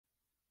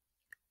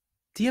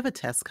Do you have a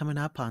test coming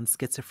up on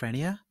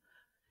schizophrenia?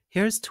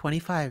 Here's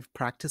 25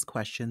 practice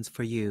questions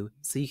for you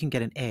so you can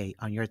get an A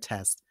on your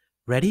test.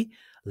 Ready?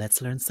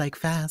 Let's learn psych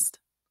fast.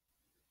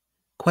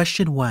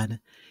 Question 1.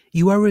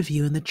 You are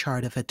reviewing the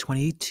chart of a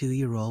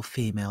 22-year-old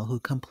female who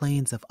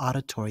complains of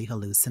auditory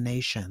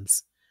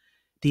hallucinations.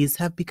 These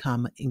have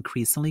become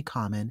increasingly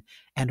common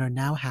and are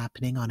now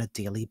happening on a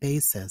daily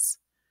basis.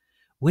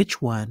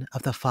 Which one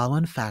of the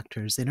following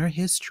factors in her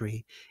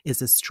history is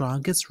the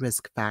strongest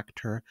risk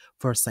factor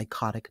for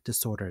psychotic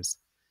disorders?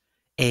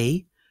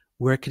 A.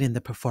 Working in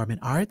the performing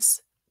arts.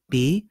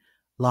 B.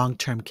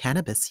 Long-term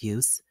cannabis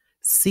use.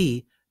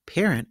 C.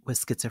 Parent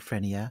with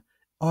schizophrenia.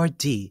 Or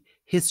D.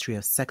 History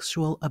of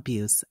sexual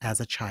abuse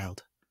as a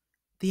child.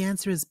 The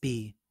answer is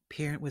B.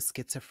 Parent with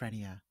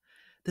schizophrenia.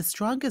 The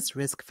strongest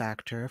risk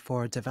factor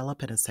for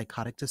developing a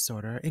psychotic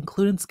disorder,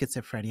 including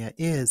schizophrenia,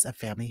 is a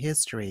family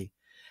history.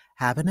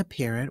 Having a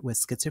parent with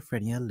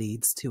schizophrenia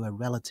leads to a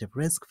relative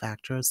risk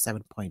factor of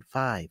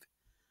 7.5.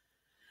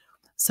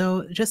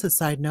 So, just a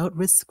side note,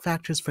 risk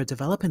factors for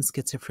developing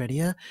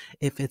schizophrenia,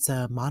 if it's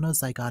a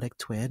monozygotic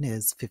twin,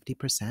 is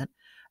 50%,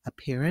 a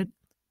parent,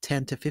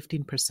 10 to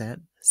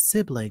 15%,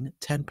 sibling,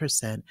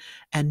 10%,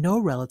 and no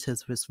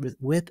relatives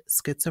with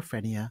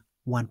schizophrenia,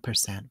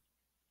 1%.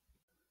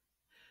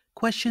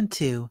 Question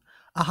 2.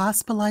 A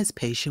hospitalized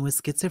patient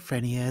with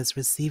schizophrenia is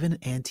receiving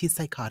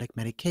antipsychotic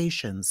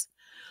medications.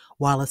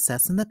 While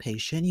assessing the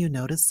patient, you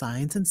notice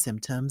signs and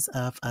symptoms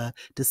of a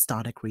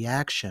dystonic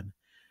reaction.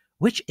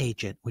 Which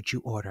agent would you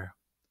order?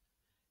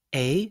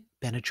 A.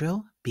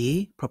 Benadryl,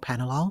 B.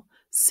 Propranolol,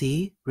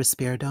 C.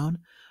 Risperidone,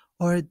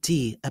 or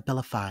D.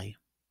 Abilify?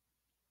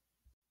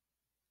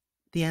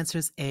 The answer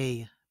is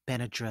A.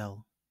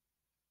 Benadryl.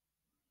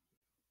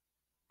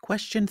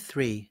 Question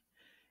 3.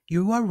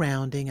 You are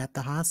rounding at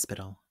the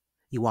hospital.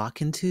 You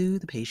walk into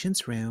the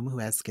patient's room who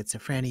has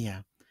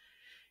schizophrenia.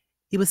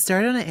 He was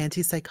started on an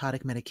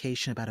antipsychotic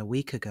medication about a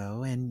week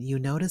ago, and you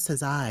notice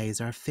his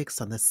eyes are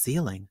fixed on the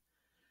ceiling.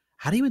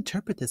 How do you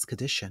interpret this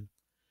condition?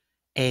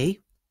 A.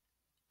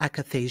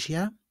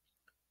 Akathisia.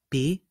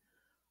 B.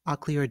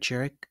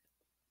 Oculogyric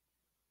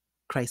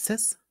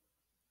crisis.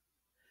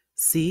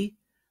 C.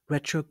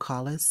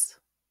 Retrocalis.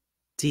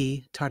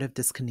 D. Tardive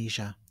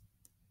dyskinesia.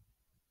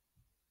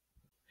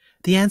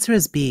 The answer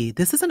is B.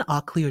 This is an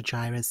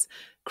oculogyris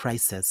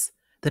crisis.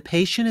 The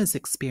patient is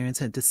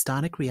experiencing a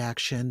dystonic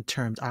reaction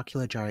termed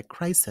oculogyric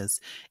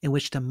crisis, in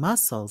which the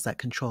muscles that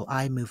control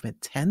eye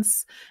movement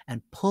tense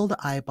and pull the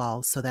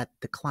eyeball so that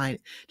the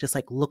client just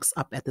looks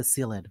up at the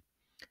ceiling.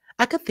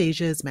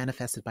 Akathisia is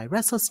manifested by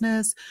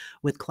restlessness,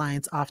 with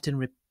clients often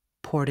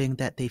reporting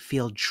that they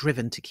feel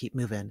driven to keep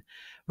moving.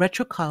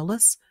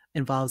 Retrocalis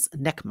involves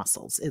neck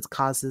muscles. It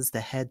causes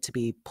the head to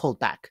be pulled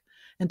back.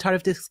 And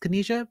tardive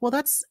dyskinesia, well,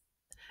 that's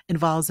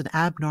involves an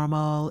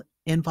abnormal,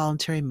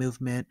 involuntary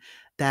movement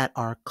that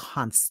are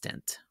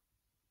constant.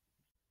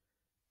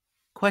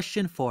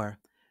 Question 4.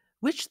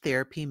 Which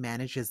therapy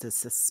manages the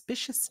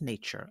suspicious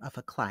nature of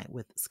a client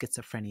with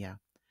schizophrenia?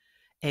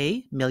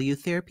 A. Milieu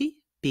therapy.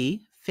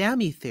 B.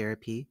 Family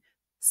therapy.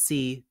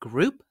 C.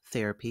 Group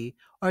therapy.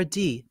 Or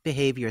D.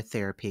 Behavior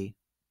therapy.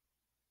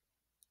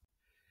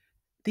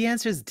 The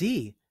answer is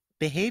D.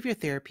 Behavior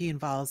therapy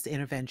involves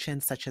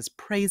interventions such as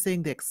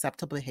praising the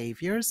acceptable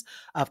behaviors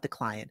of the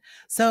client.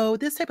 So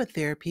this type of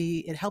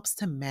therapy, it helps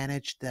to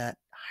manage the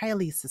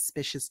highly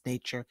suspicious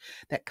nature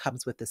that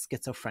comes with the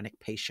schizophrenic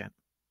patient.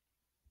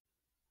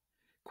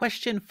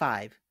 Question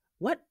 5.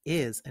 What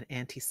is an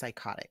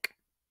antipsychotic?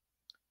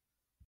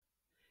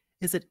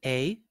 Is it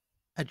A,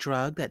 a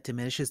drug that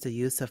diminishes the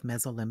use of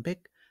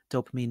mesolimbic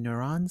dopamine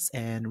neurons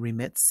and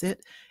remits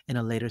it in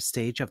a later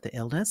stage of the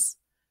illness?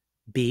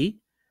 B,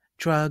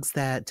 drugs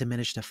that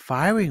diminish the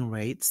firing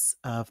rates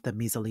of the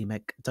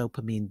mesolimbic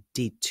dopamine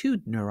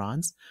D2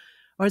 neurons?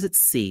 Or is it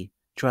C,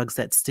 drugs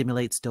that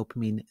stimulates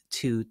dopamine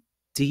 2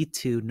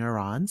 D2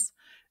 neurons?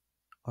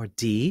 Or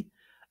D,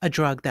 a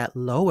drug that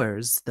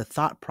lowers the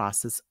thought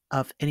process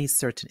of any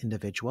certain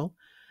individual?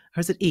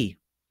 Or is it E,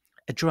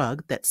 a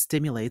drug that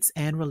stimulates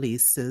and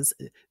releases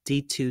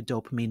D2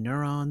 dopamine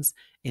neurons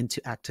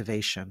into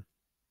activation?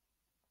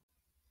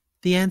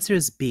 The answer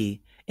is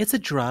B. It's a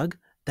drug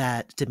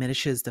that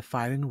diminishes the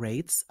firing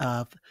rates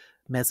of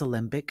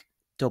mesolimbic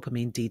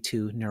dopamine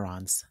D2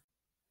 neurons.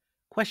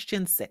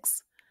 Question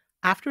 6.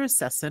 After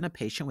assessing a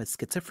patient with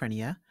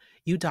schizophrenia,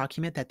 you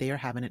document that they are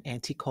having an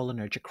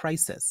anticholinergic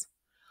crisis.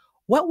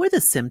 What were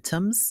the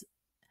symptoms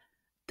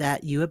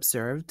that you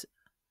observed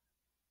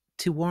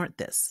to warrant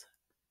this?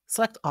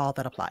 Select all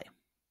that apply.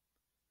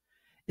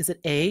 Is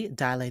it A,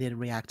 dilated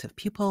reactive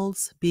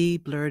pupils, B,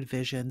 blurred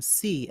vision,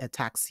 C,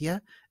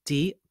 ataxia,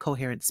 D,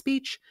 coherent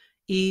speech,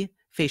 E,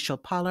 facial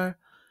pallor,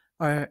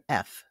 or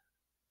F,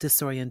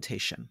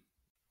 disorientation?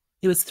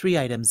 It was 3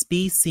 items,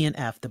 B, C, and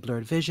F, the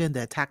blurred vision,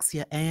 the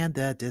ataxia, and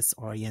the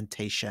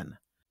disorientation.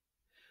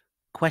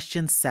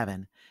 Question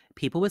 7.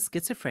 People with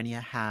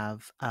schizophrenia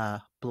have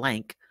a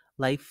blank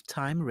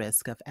lifetime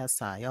risk of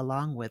SI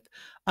along with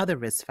other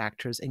risk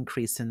factors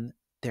increasing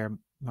their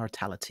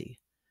mortality.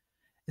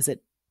 Is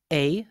it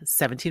A,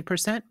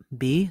 17%,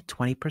 B,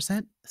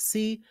 20%,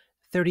 C,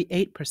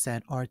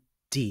 38%, or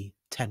D,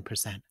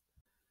 10%?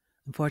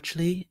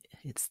 Unfortunately,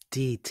 it's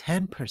D,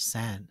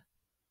 10%.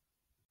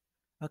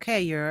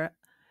 Okay, you're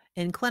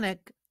in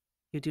clinic.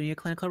 You're doing your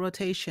clinical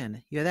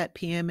rotation. You're that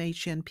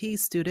PMHNP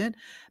student,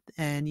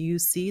 and you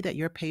see that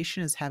your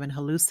patient is having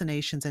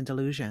hallucinations and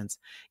delusions.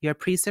 Your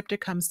preceptor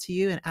comes to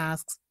you and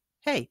asks,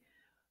 hey,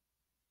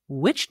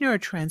 which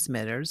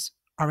neurotransmitters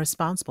are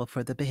responsible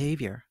for the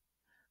behavior?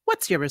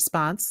 What's your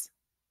response?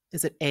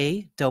 Is it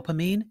A,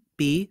 dopamine,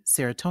 B,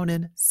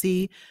 serotonin,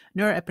 C,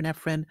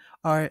 norepinephrine,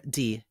 or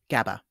D,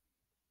 GABA?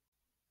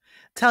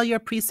 Tell your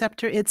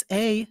preceptor it's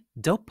A,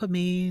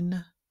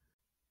 dopamine.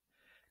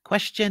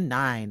 Question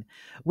 9.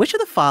 Which of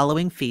the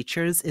following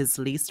features is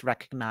least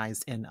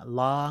recognized in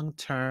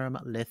long-term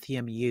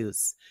lithium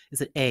use?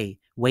 Is it A,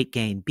 weight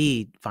gain,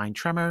 B, fine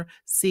tremor,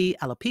 C,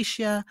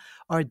 alopecia,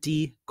 or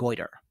D,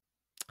 goiter?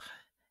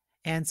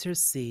 Answer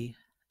C,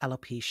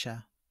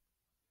 alopecia.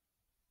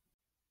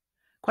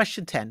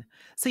 Question 10.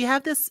 So you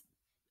have this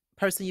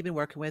person you've been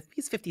working with.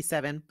 He's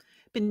 57,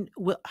 been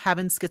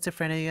having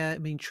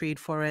schizophrenia, being treated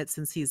for it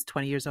since he's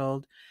 20 years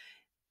old.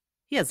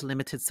 He has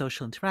limited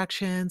social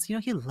interactions.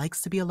 He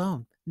likes to be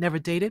alone. Never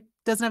dated,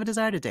 doesn't have a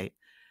desire to date.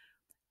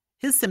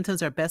 His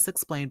symptoms are best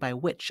explained by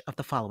which of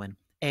the following?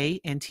 A,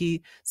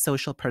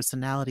 antisocial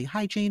personality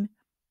hygiene.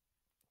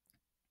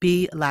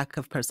 B, lack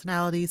of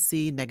personality.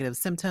 C, negative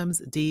symptoms.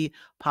 D,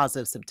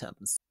 positive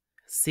symptoms.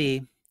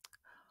 C,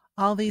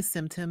 all these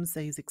symptoms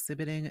that he's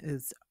exhibiting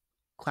is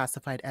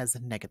classified as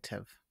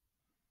negative.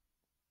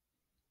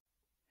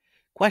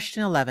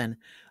 Question 11.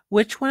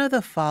 Which one of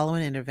the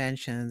following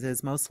interventions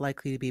is most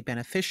likely to be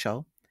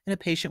beneficial in a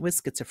patient with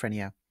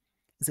schizophrenia?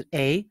 Is it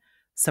A,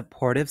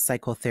 supportive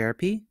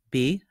psychotherapy,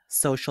 B,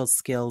 social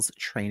skills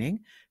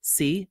training,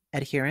 C,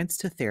 adherence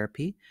to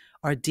therapy,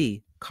 or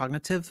D,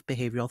 cognitive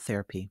behavioral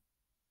therapy?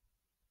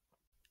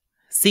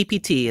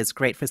 CPT is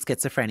great for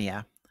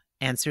schizophrenia.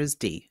 Answer is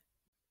D.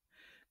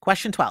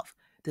 Question 12.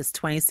 This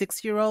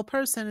 26-year-old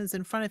person is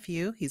in front of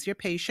you. He's your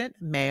patient,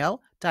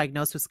 male,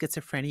 diagnosed with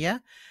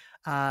schizophrenia.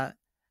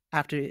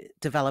 After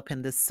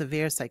developing this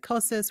severe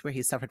psychosis where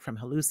he suffered from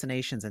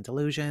hallucinations and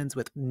delusions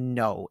with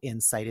no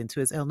insight into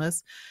his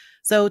illness.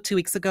 So 2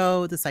 weeks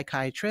ago, the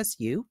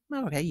psychiatrist, you,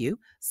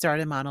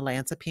 started him on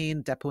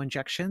olanzapine depot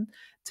injection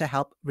to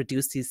help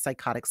reduce these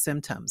psychotic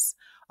symptoms.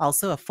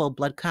 Also, a full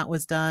blood count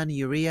was done,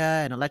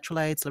 urea and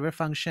electrolytes, liver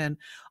function,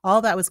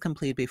 all that was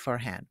completed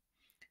beforehand.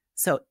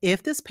 So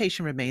if this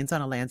patient remains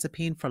on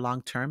olanzapine for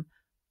long term,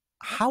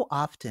 how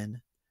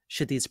often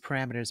should these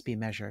parameters be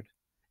measured?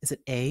 Is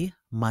it A,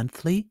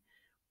 monthly,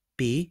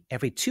 B,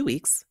 every 2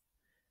 weeks,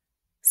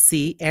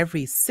 C,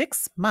 every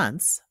 6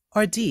 months,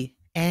 or D,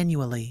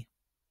 annually?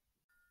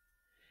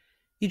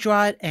 You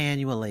draw it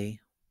annually.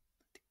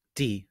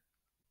 D.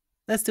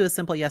 Let's do a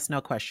simple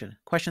yes-no question.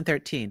 Question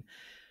 13.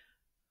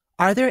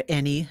 Are there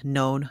any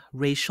known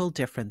racial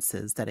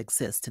differences that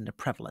exist in the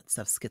prevalence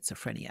of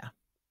schizophrenia?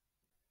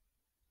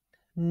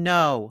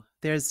 No,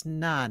 there's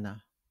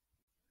none.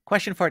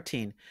 Question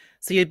 14.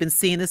 So you've been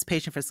seeing this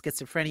patient for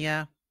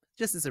schizophrenia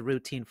just as a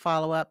routine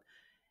follow-up.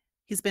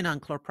 He's been on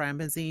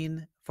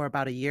chlorpromazine for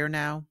about a year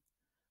now.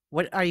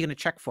 What are you going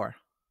to check for?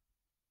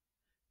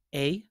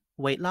 A,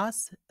 weight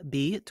loss,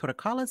 B,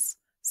 torticollis,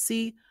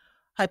 C,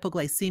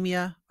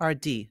 hypoglycemia, or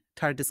D,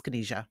 tardive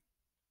dyskinesia?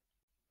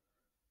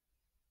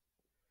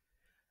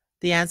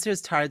 The answer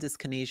is tardive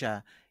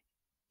dyskinesia.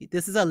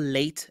 This is a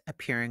late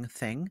appearing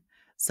thing,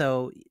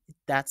 so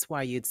that's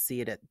why you'd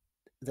see it at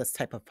this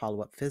type of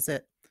follow-up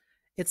visit.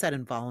 It's that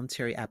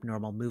involuntary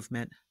abnormal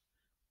movement.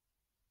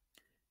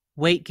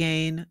 Weight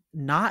gain,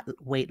 not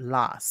weight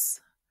loss,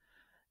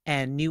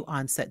 and new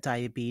onset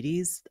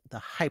diabetes,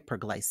 the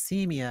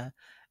hyperglycemia,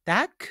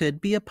 that could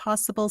be a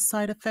possible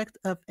side effect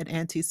of an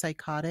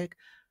antipsychotic.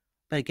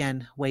 But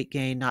again, weight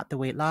gain, not the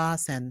weight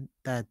loss, and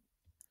the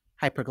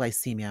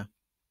hyperglycemia.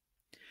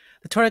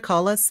 The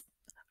torticollis,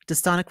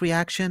 dystonic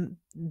reaction,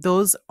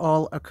 those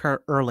all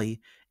occur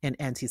early in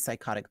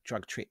antipsychotic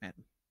drug treatment.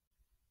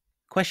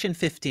 Question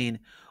 15.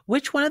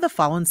 Which one of the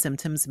following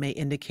symptoms may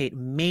indicate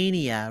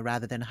mania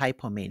rather than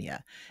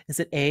hypomania? Is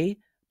it A,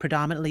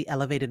 predominantly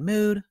elevated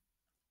mood,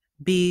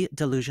 B,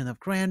 delusion of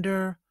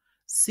grandeur,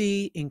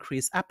 C,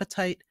 increased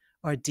appetite,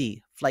 or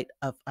D, flight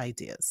of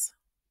ideas?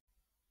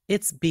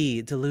 It's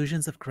B,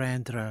 delusions of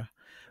grandeur.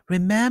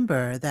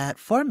 Remember that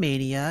for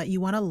mania,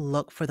 you want to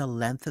look for the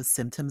length of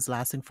symptoms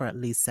lasting for at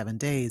least 7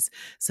 days,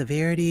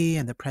 severity,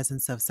 and the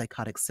presence of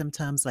psychotic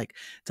symptoms like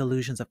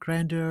delusions of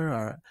grandeur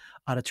or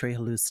auditory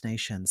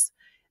hallucinations.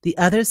 The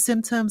other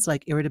symptoms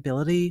like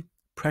irritability,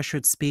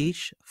 pressured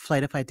speech,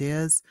 flight of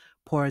ideas,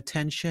 poor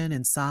attention,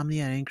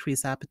 insomnia, and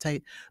increased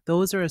appetite,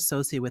 those are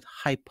associated with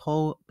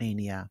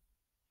hypomania.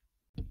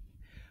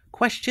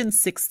 Question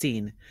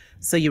 16.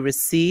 So you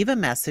receive a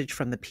message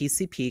from the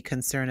PCP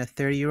concerning a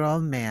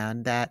 30-year-old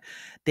man that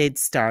they'd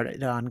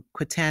started on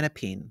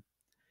quetiapine.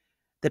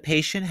 The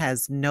patient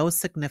has no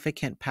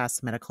significant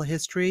past medical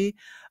history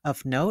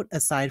of note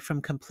aside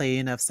from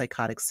complaining of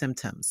psychotic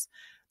symptoms.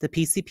 The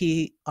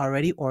PCP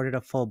already ordered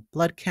a full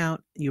blood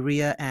count,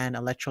 urea and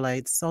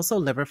electrolytes, also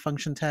liver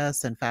function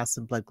tests and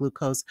fasted blood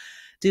glucose,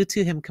 due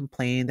to him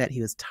complaining that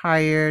he was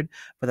tired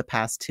for the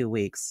past 2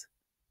 weeks.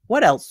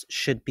 What else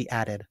should be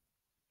added?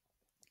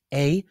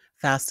 A.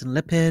 Fasting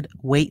lipid,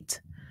 weight,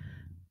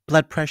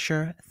 blood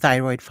pressure,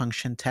 thyroid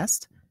function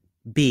test.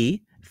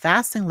 B.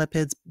 Fasting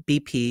lipids,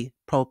 BP,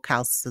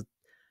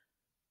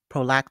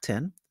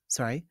 prolactin.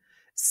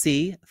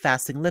 C.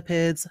 Fasting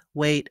lipids,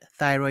 weight,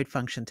 thyroid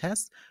function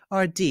test.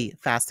 Or D.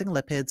 Fasting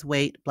lipids,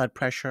 weight, blood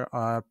pressure,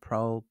 or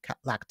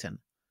prolactin.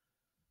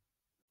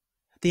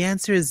 The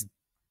answer is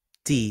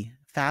D.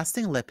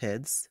 Fasting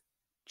lipids,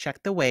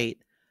 check the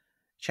weight,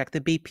 check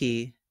the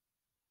BP,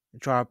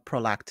 draw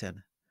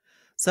prolactin.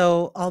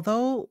 So,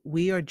 although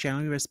we are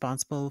generally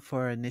responsible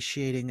for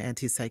initiating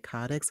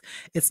antipsychotics,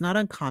 it's not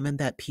uncommon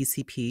that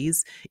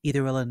PCPs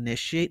either will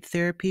initiate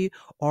therapy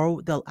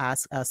or they'll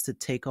ask us to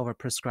take over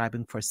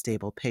prescribing for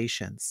stable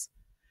patients.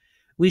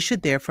 We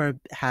should therefore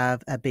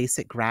have a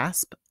basic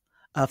grasp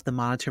of the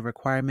monitor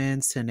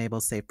requirements to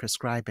enable safe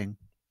prescribing.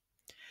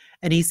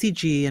 An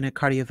ECG and a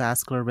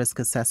cardiovascular risk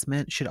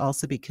assessment should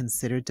also be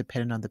considered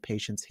depending on the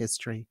patient's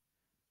history.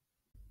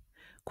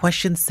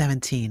 Question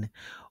 17.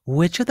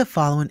 Which of the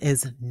following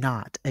is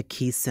not a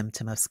key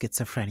symptom of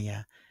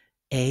schizophrenia?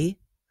 A.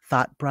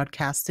 Thought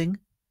broadcasting.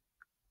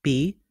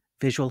 B.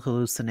 Visual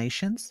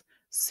hallucinations.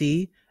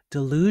 C.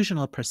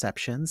 Delusional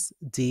perceptions.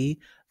 D.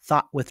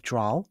 Thought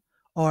withdrawal.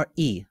 Or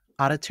E.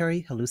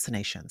 Auditory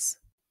hallucinations.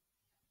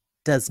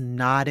 Does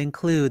not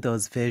include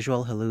those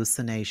visual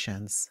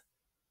hallucinations.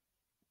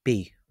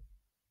 B.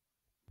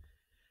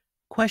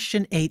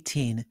 Question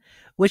 18.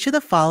 Which of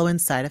the following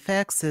side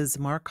effects is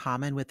more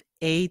common with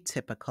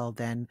atypical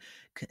than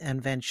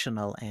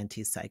conventional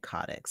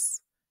antipsychotics?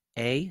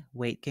 A.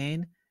 Weight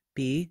gain.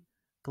 B.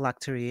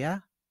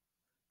 Galactorrhea.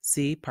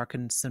 C.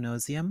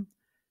 Parkinsonism.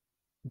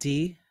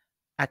 D.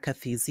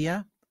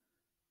 Akathisia.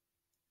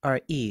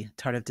 Or E.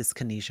 Tardive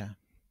dyskinesia.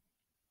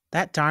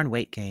 That darn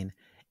weight gain.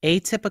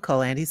 Atypical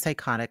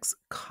antipsychotics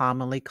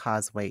commonly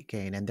cause weight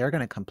gain, and they're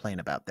going to complain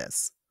about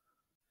this.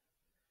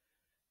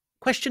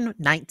 Question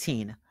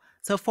 19.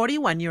 So,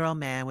 41-year-old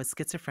man with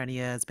schizophrenia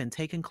has been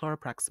taking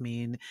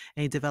chlorproxamine and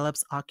he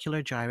develops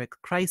ocular gyrate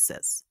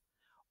crisis.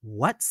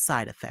 What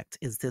side effect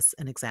is this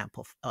an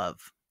example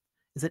of?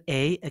 Is it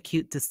A,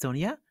 acute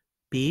dystonia,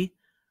 B,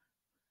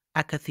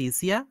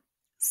 akathisia,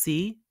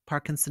 C,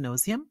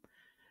 Parkinsonism,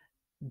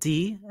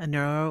 D, a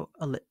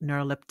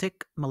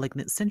neuroleptic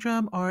malignant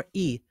syndrome, or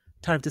E,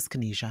 tardive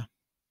dyskinesia?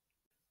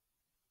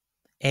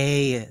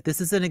 A, this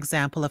is an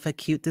example of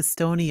acute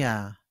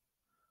dystonia.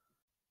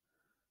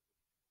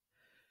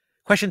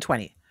 Question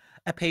 20.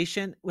 A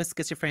patient with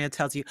schizophrenia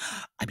tells you,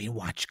 I'm being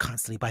watched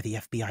constantly by the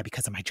FBI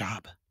because of my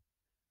job.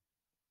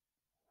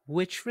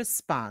 Which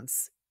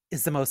response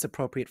is the most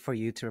appropriate for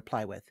you to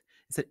reply with?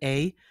 Is it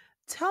A,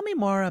 tell me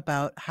more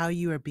about how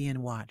you are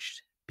being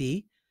watched?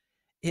 B,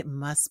 it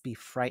must be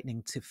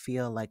frightening to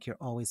feel like you're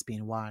always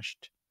being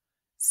watched.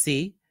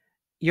 C,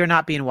 you're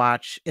not being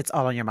watched, it's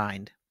all on your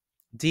mind.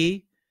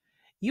 D,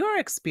 you are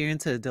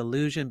experiencing a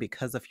delusion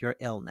because of your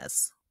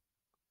illness.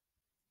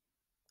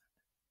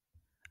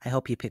 I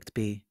hope you picked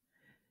B.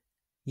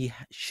 You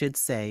should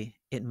say,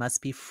 it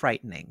must be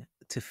frightening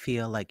to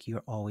feel like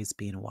you're always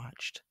being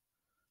watched.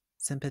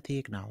 Sympathy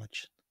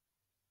acknowledged.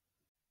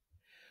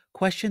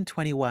 Question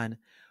 21.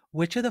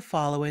 Which of the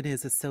following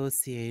is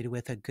associated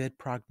with a good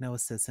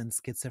prognosis in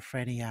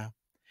schizophrenia?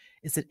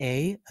 Is it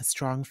A, a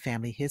strong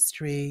family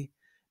history,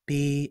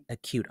 B,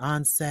 acute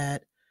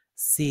onset,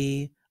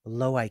 C,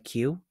 low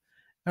IQ,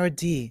 or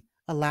D,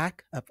 a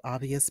lack of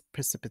obvious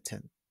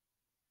precipitant?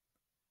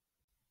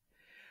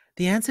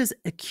 The answer is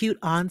acute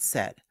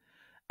onset.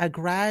 A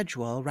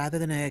gradual rather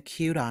than an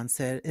acute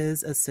onset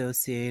is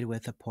associated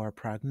with a poor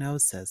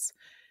prognosis.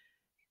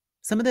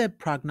 Some of the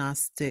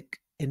prognostic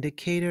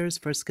indicators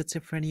for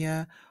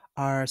schizophrenia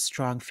are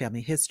strong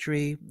family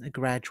history, a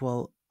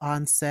gradual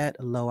onset,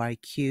 low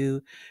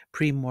IQ,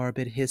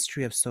 premorbid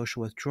history of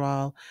social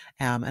withdrawal,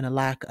 and a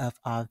lack of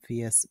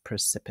obvious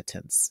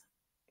precipitants.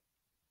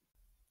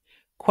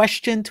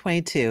 Question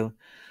 22.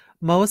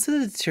 Most of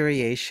the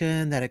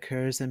deterioration that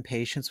occurs in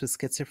patients with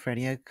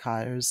schizophrenia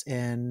occurs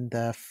in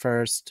the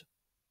first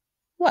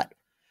what?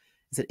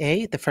 Is it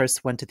A, the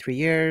first 1 to 3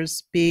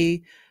 years,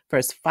 B,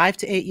 first 5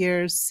 to 8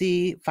 years,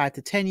 C, 5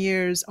 to 10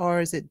 years,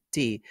 or is it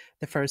D,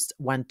 the first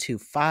 1 to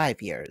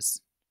 5 years?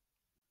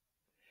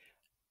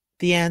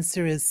 The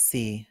answer is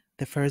C,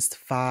 the first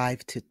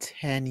 5 to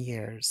 10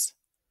 years.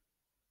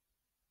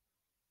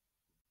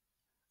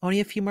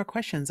 Only a few more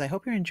questions. I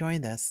hope you're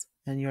enjoying this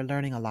and you're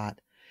learning a lot.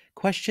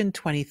 Question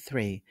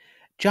 23.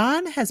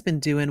 John has been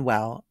doing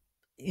well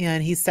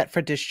and he's set for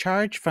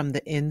discharge from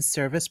the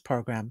in-service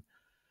program.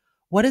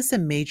 What is the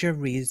major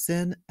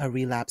reason a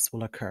relapse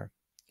will occur?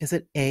 Is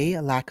it A,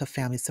 a lack of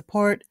family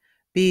support,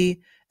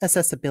 B,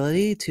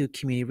 accessibility to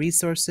community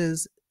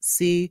resources,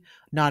 C,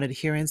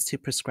 non-adherence to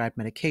prescribed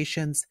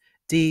medications,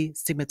 D,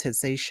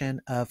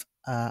 stigmatization of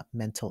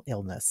mental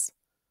illness?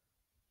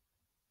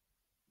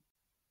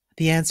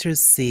 The answer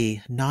is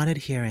C,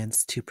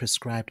 non-adherence to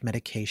prescribed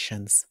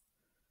medications.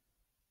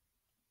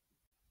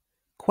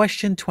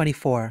 Question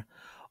 24.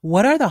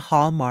 What are the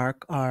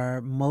hallmark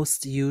or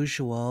most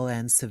usual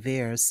and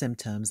severe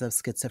symptoms of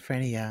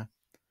schizophrenia?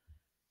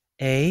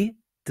 A.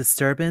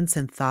 Disturbance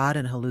in thought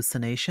and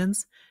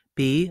hallucinations.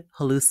 B.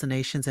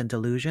 Hallucinations and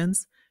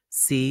delusions.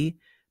 C.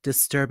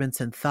 Disturbance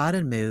in thought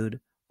and mood.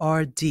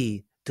 Or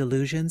D.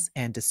 Delusions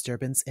and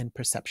disturbance in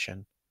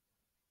perception.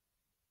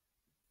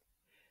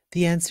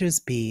 The answer is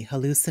B.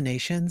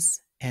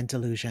 Hallucinations and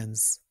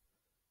delusions.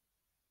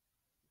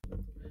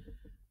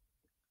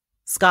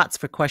 Scott's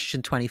for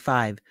question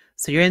 25.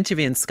 So you're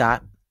interviewing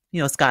Scott.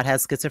 You know, Scott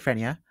has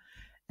schizophrenia.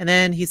 And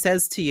then he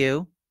says to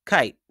you,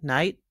 kite,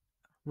 night,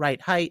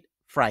 right height,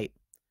 fright.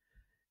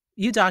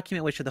 You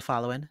document which of the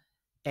following: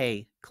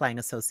 A. Clang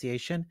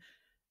association.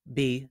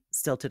 B.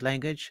 Stilted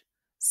language.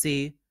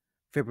 C.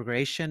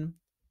 Vibration.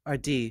 Or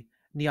D.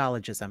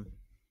 Neologism.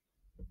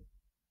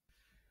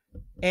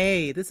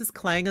 A. This is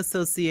clang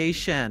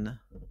association.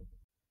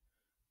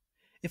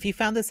 If you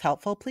found this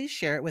helpful, please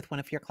share it with one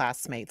of your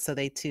classmates so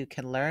they too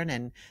can learn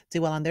and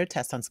do well on their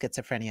test on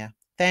schizophrenia.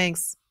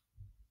 Thanks.